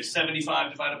 times 3 is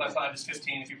 75, divided by 5 is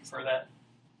 15 if you prefer that.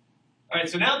 All right,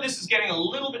 so now this is getting a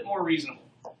little bit more reasonable.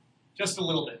 Just a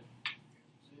little bit.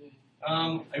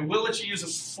 I will let you use a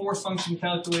 4-function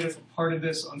calculator for part of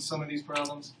this on some of these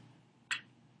problems.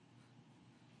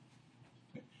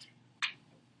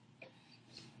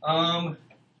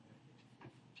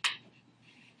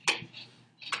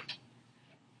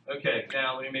 Okay,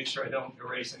 now let me make sure I don't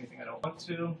erase anything I don't want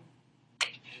to.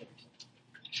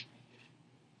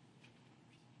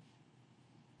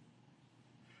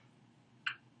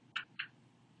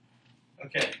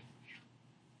 Okay.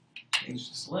 Change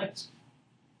to select.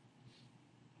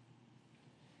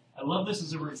 I love this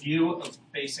as a review of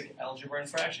basic algebra and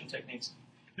fraction techniques.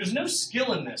 There's no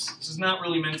skill in this. This is not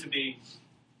really meant to be.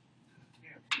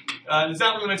 It's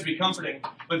not really meant to be comforting,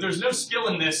 but there's no skill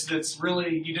in this that's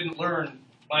really you didn't learn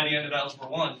by the end of Algebra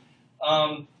 1.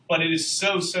 But it is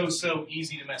so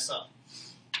easy to mess up.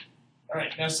 All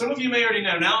right, now some of you may already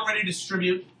know. Now I'm ready to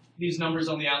distribute these numbers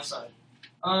on the outside.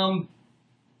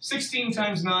 16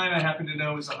 times 9, I happen to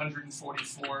know, is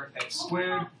 144x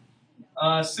squared.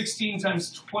 16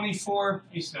 times 24,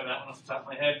 I used to know that one off the top of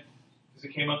my head because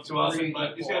it came up too often,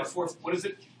 but it's got what is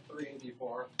it?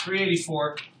 384.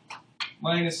 384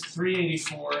 minus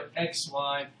 384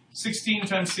 xy. 16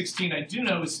 times 16, I do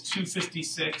know, is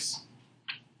 256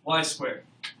 y squared.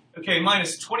 Okay,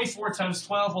 minus 24 times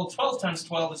 12. Well, 12 times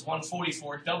 12 is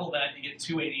 144. Double that, you get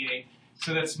 288.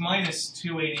 So that's minus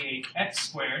 288x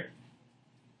squared.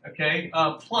 Okay,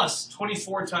 plus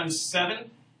 24 times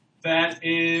 7. That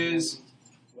is...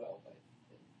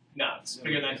 No, it's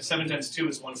bigger than that. 7 times 2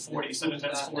 is 140. 7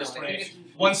 times 4 is 28.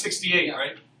 168, yeah.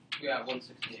 Right? Yeah,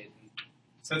 168.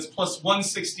 So that's plus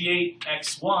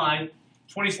 168xy.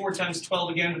 24 times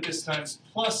 12 again, but this time's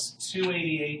plus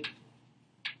 288y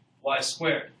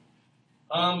squared.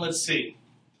 Let's see.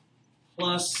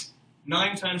 Plus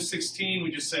 9 times 16, we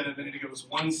just said a minute ago, was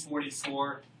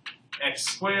 144x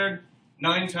squared.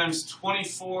 9 times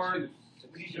 24. What are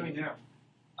you doing now?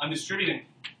 I'm distributing.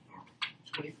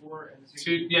 24 and the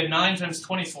 16. Yeah, 9 times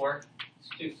 24. It's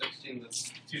 216. That's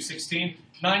 216.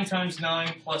 9 times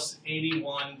 9 plus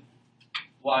 81y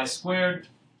squared.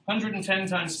 110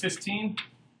 times 15.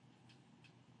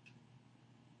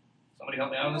 Somebody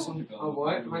help me out on this one? Oh,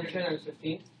 what? 110 times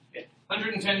 15? Yeah.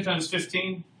 110 times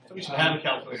 15. Somebody should have a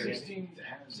calculator.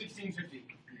 1650.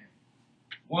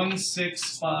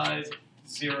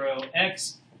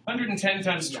 1650x. 110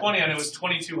 times 20, I know, is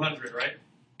 2200, right?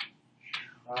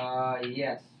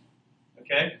 Yes.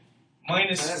 Okay.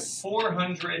 Minus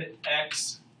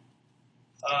 400x.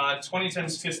 20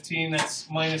 times 15, that's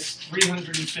minus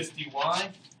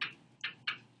 350y.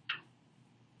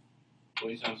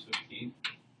 20 times 15.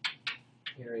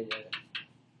 Here he did it.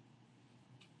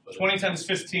 20 times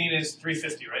 15 is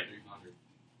 350, right? 300.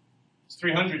 It's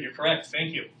 300, you're correct.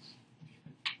 Thank you.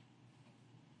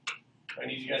 I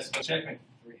need you guys to check me.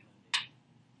 300.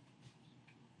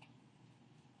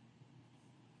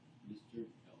 Mr. Elvo.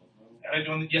 Am I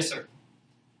doing it? Yes, sir.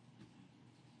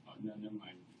 Oh, no, never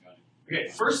mind. We got it. Okay,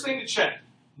 first thing to check.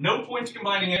 No point to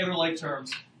combining any other like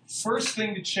terms. First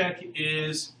thing to check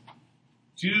is,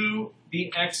 do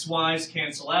the xy's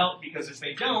cancel out? Because if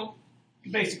they don't,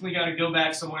 you basically got to go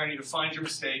back somewhere and either find your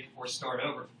mistake or start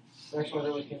over. Next one,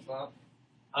 always cancel out.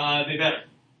 They better.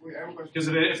 Wait, I have a question. Because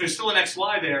if there's still an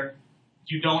xy there,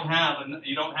 you don't have an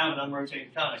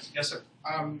unrotated conic. Yes, sir.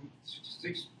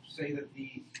 Statistics say that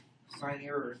the sign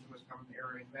error is the most common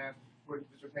error in math.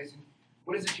 Mr. Tyson,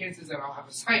 what is the chances that I'll have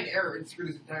a sign error and screw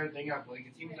this entire thing up? Like,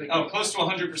 it seems like... Oh, close to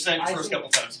 100% I first think- couple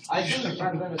times. I think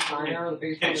rather than a sign error, the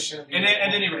biggest one is going to be... And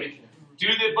at any rate, do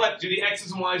the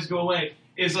x's and y's go away?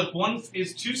 Is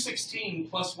 216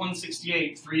 plus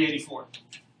 168 384?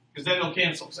 Because then they'll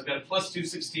cancel. So I've got a plus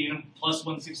 216, a plus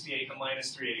 168, and a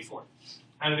minus 384.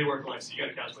 How do they work like? So you got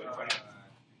to calculate it for you.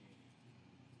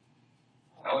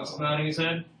 Alex is nodding his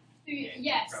head.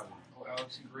 Yes. Oh,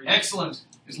 Alex agrees. Excellent.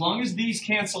 As long as these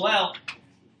cancel out,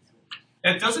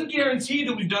 that doesn't guarantee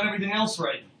that we've done everything else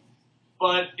right.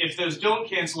 But if those don't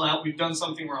cancel out, we've done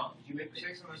something wrong. Did you make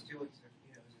mistakes on those two? Like, is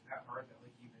it that hard that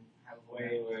like even have a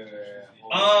wait.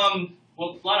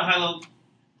 Well, a lot of high level.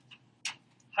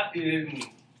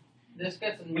 This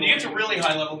gets When you get to really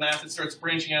high level math, it starts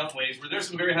branching out in ways where there's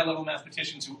some very high level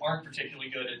mathematicians who aren't particularly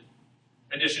good at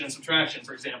addition and subtraction,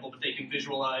 for example, but they can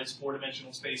visualize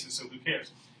 4-dimensional spaces, so who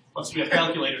cares? Plus, we have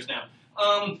calculators now.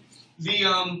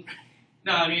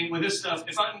 No, I mean, with this stuff,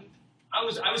 I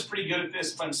was pretty good at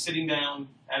this. If I'm sitting down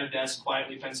at a desk,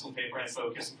 quietly, pencil and paper, I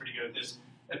focus. I'm pretty good at this.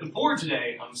 At the board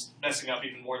today, I'm messing up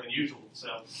even more than usual.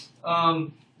 So,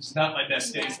 this is not my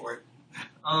best day for it.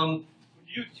 Would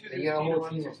You do You 216 got a whole to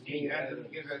team of 116, me, and then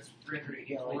you give us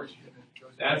 384. and then it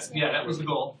goes That was the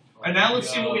goal. And now let's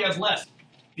see what we have left.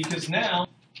 Because now,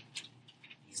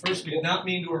 first we did not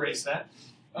mean to erase that.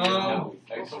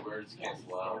 Extra words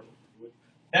cancel out.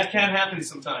 That can happen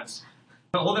sometimes.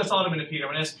 Hold that thought a minute, Peter.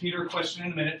 I'm going to ask Peter a question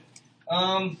in a minute. So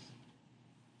I'm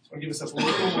going to give myself a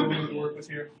little more room to work with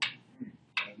here.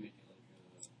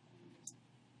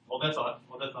 Hold that thought.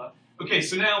 Hold that thought. Okay,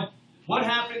 so now, what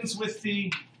happens with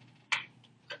the...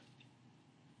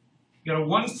 You got a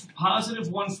positive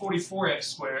 144x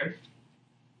squared.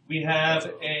 We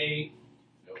have a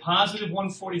positive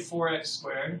 144x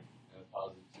squared. And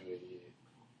positive 288.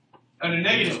 And a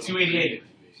negative 288.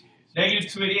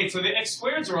 Negative 288. So the x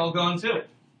squareds are all gone too.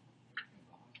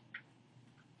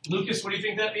 Lucas, what do you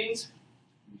think that means?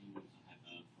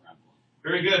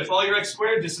 Very good. If all your x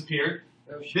squared disappeared,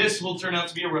 this will turn out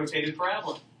to be a rotated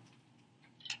parabola.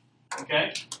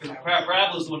 Okay? Because the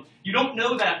parabola is the one. You don't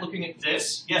know that looking at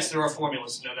this. Yes, there are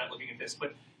formulas to know that looking at this.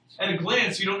 But at a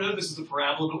glance, you don't know this is a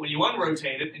parabola. But when you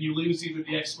unrotate it and you lose either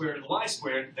the x squared or the y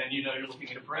squared, then you know you're looking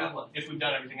at a parabola, if we've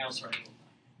done everything else right.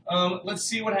 Let's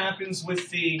see what happens with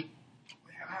the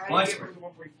How do you get rid of the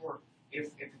 144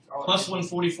 if it's all plus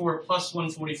 144 plus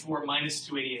 144 minus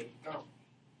 288. No.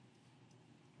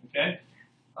 Okay?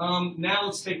 Now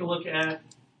let's take a look at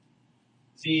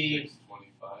the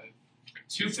 625.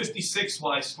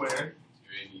 256y squared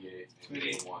 288.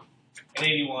 288. And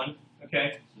 81.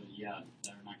 Okay? So yeah,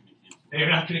 they're not going to cancel. They're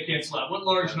not going to cancel out. What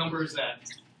large number is that?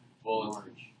 Well,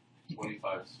 it's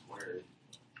 25 squared.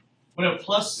 What,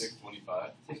 plus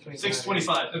 625.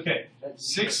 625. Okay.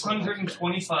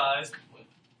 625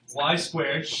 y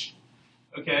squared.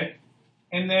 Okay.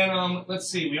 And then let's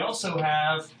see. We also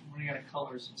have. We're running out of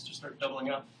colors. Let's just start doubling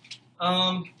up.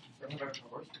 I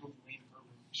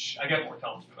got more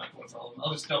columns, but I'm not going for all of them.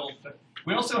 I'll just double.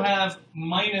 We also have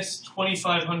minus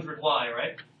 2500y,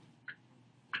 right?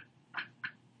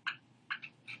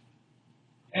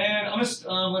 And I'm just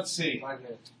let's see. 5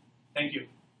 minutes. Thank you.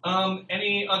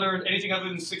 Anything other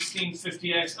than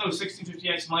 1650x? Oh,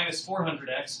 1650x minus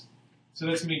 400x. So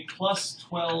that's going to be plus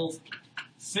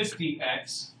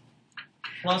 1250x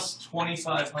plus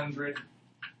 2500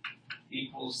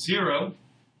 equals 0.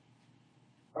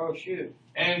 Oh, shoot.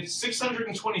 And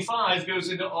 625 goes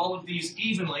into all of these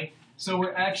evenly. So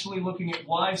we're actually looking at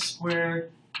y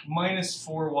squared minus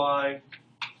 4y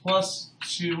plus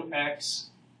 2x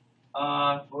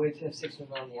Well, we have 6 on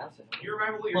the outside. You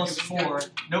remember what you're plus doing? 4.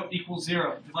 Nope, equals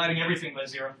 0. Dividing everything by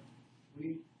 0. What are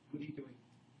you doing?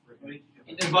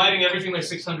 Dividing everything by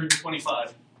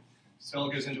 625. So it all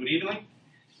goes into it evenly.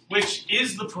 Which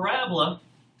is the parabola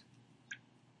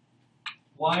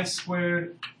y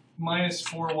squared minus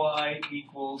 4y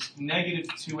equals negative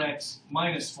 2x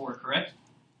minus 4, correct?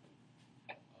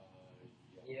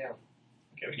 Yeah.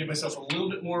 Okay, we give myself a little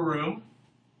bit more room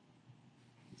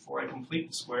before I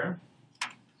complete the square.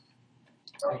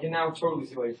 I can now totally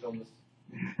see why you filmed this.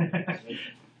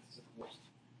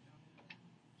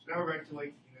 So now we're back to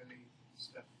the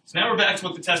stuff. So now we're back to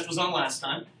what the test was on last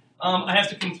time. I have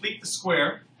to complete the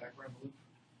square. Background loop.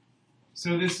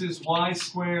 So this is y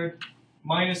squared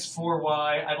minus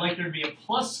 4y. I'd like there to be a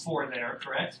plus 4 there,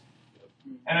 correct?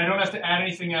 And I don't have to add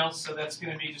anything else, so that's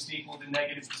going to be just equal to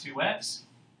negative 2x.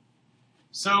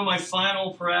 So my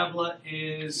final parabola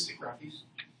is...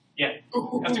 Yeah,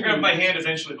 I have to grab it by hand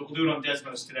eventually, but we'll do it on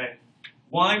Desmos today.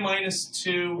 Y minus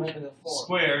 2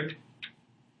 squared.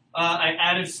 I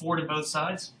added 4 to both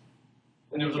sides.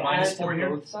 And there was a minus 4 here.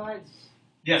 Both sides?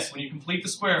 Yes, when you complete the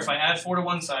square, if I add 4 to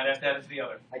one side, I have to add it to the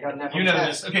other. I got an F. You know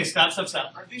this. Okay, stop.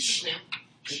 Are these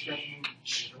the same?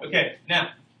 Okay,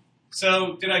 now,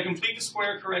 so did I complete the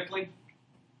square correctly?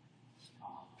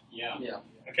 Yeah. Yeah.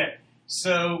 Okay,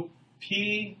 so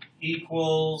P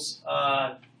equals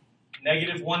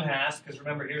negative 1/2, because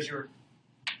remember, here's your,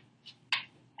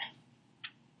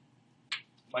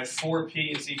 my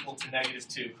 4P is equal to negative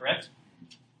 2, correct?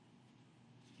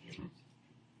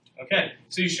 Okay,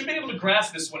 so you should be able to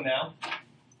graph this one now.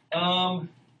 And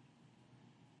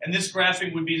this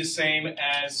graphing would be the same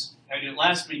as I did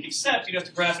last week, except you'd have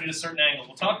to graph it at a certain angle.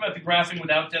 We'll talk about the graphing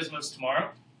without Desmos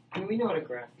tomorrow. I mean, we know how to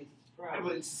graph these.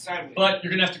 It's sideways. But you're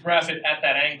going to have to graph it at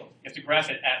that angle. You have to graph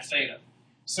it at theta.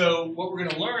 So what we're going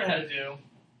to learn how to do...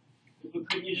 But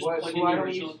couldn't you just Why- plug so in why the don't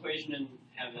original you- equation and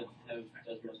have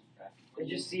Desmos graph? It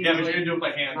just seems Yeah, but you're like going to do it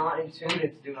by hand. not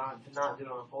intuitive to not do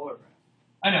it on a polar graph.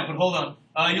 I know, but hold on.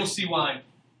 You'll see why,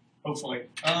 hopefully.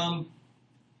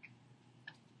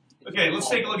 Okay, let's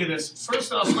take a look at this.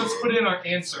 First off, let's put in our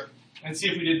answer and see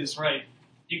if we did this right.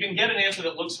 You can get an answer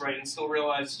that looks right and still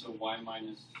realize... So y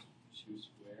minus 2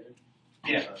 squared?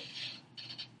 Yeah.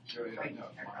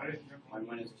 Y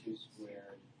minus 2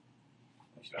 squared.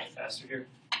 I should add faster here.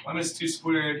 Y minus 2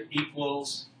 squared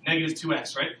equals negative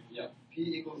 2x, right? P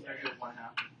equals negative 1/2.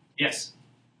 Yes.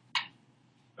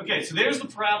 Okay, so there's the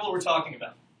parabola we're talking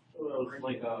about.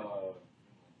 Like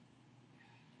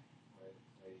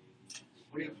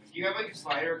Do you have like a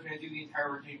slider? Or can I do the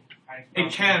entire rotation?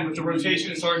 It can, but the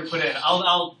rotation is hard to put in.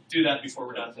 I'll do that before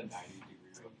we're done.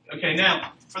 Okay,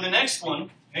 now, for the next one,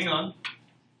 hang on.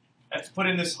 I have to put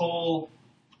in this whole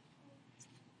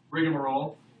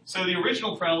rigmarole. So the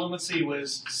original problem, let's see,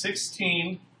 was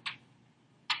 16x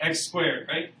squared,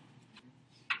 right?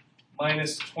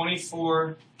 Minus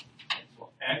 24x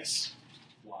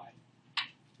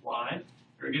y.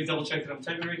 Very good, double check that I'm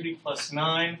typing correctly. Plus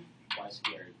 9 Y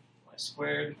squared. y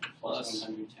squared plus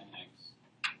 110x.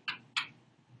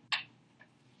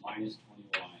 Minus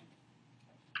 20y.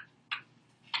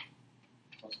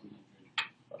 Plus 100.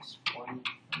 plus 100.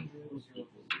 Equals 0.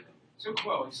 So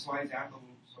cool. It slides out the loop.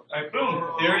 So. All right, boom.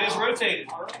 There it is rotated.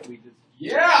 Alright, we did.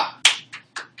 Yeah.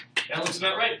 That looks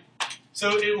about right.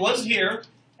 So it was here,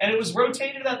 and it was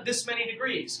rotated about this many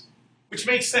degrees, which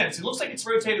makes sense. It looks like it's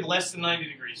rotated less than 90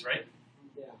 degrees, right?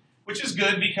 Yeah. Which is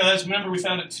good because, remember, we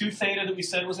found a 2 theta that we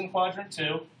said was in quadrant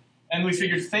 2, and we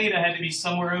figured theta had to be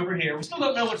somewhere over here. We still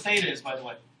don't know what theta is, by the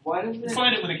way. Why doesn't We'll it?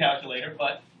 find it with a calculator,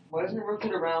 but Why doesn't it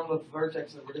rotate around the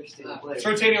vertex of the vertex state of place? it's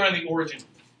rotating around the origin.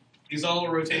 These all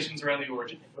are rotations around the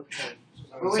origin. Okay.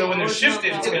 So when they're origin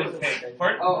shifted, it's around going to the pay. vertex.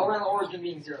 Pardon? Oh, around the origin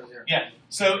being 0, 0. Yeah.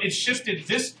 So it's shifted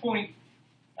this point.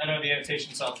 I know the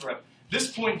annotation's off the road.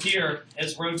 This point here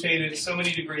has rotated so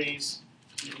many degrees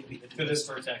to this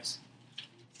vertex,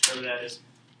 whatever that is.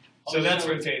 So Oh, that's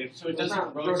so- rotated. So it It's doesn't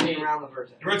not rotate. rotating around the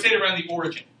vertex. It rotated around the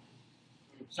origin.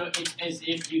 So it's as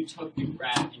if you took the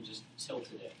graph and just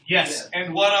tilted it, Yes.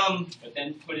 And what but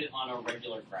then put it on a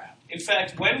regular graph. in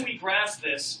fact, when we graph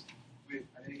this, Wait,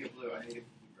 I need to get blue. I need to get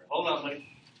blue. hold on, buddy.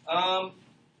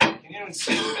 Can you even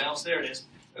see the mouse? There it is.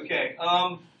 Okay.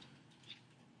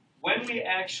 When we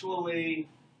actually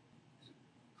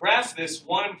graph this,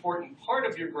 one important part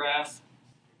of your graph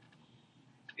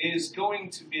is going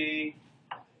to be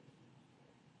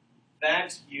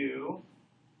that you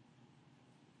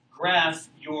graph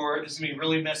your, this is going to be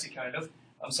really messy kind of,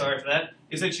 I'm sorry for that,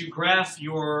 is that you graph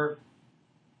your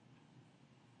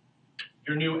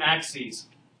new axes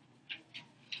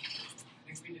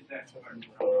I think we did that.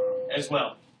 as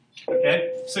well.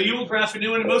 Okay? So you will graph a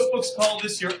new one, and most books call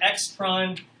this your x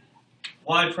prime,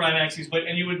 y prime axes,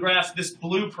 and you would graph this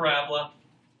blue parabola,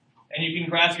 and you can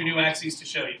graph your new axes to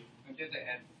show you. We did the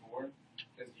n before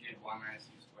because you did 1 minus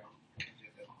u squared. You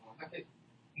did that before.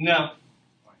 No.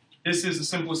 This is the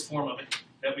simplest form of it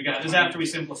that we got. This is after we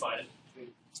simplified it.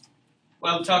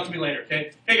 Well, talk to me later,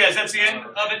 okay? Okay, guys, that's the end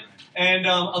of it. And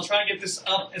I'll try and get this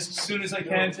up as soon as I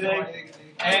can today.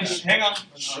 And hang on.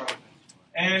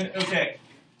 And, okay,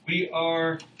 we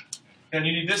are... Then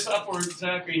you need this up, or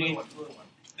Zach, or you need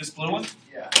this blue one?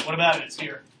 Yeah. What about it? It's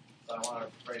here. So I want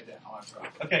to write it down. I want to draw.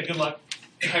 Okay, good luck.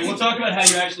 Okay, we'll talk about how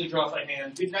you actually draw by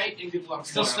hand. Good night and good luck.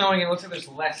 Still snowing, and it looks like there's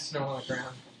less snow on the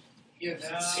ground. Yes.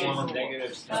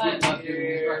 Negative. It's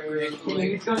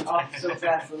going up so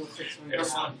fast, little 6 They're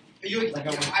fun. You, Like I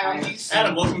went I, fast.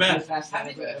 Adam, welcome back. Fast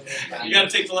Happy You got to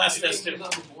take the last test, too. on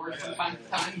the board from time to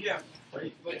time. Yeah.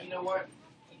 But you know what?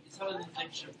 Some of the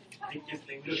things should think if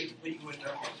they really complete you in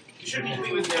therapy. You should be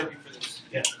completely in therapy for this.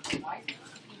 Yeah.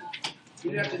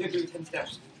 You didn't have to go through 10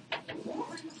 steps.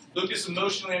 Lucas,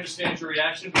 emotionally understands your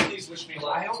reaction, but please wish me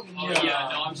luck. I don't Oh yeah,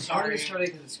 no, I'm sorry. because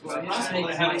it's school.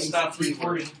 I haven't stopped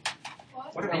recording.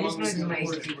 What I just want to do my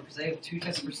ACT because I have 2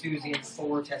 tests for Susie and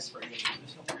 4 tests for Amy.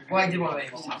 Well, I did one of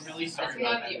Amy's. I'm really sorry Let's about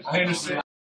go that. with you. I understand.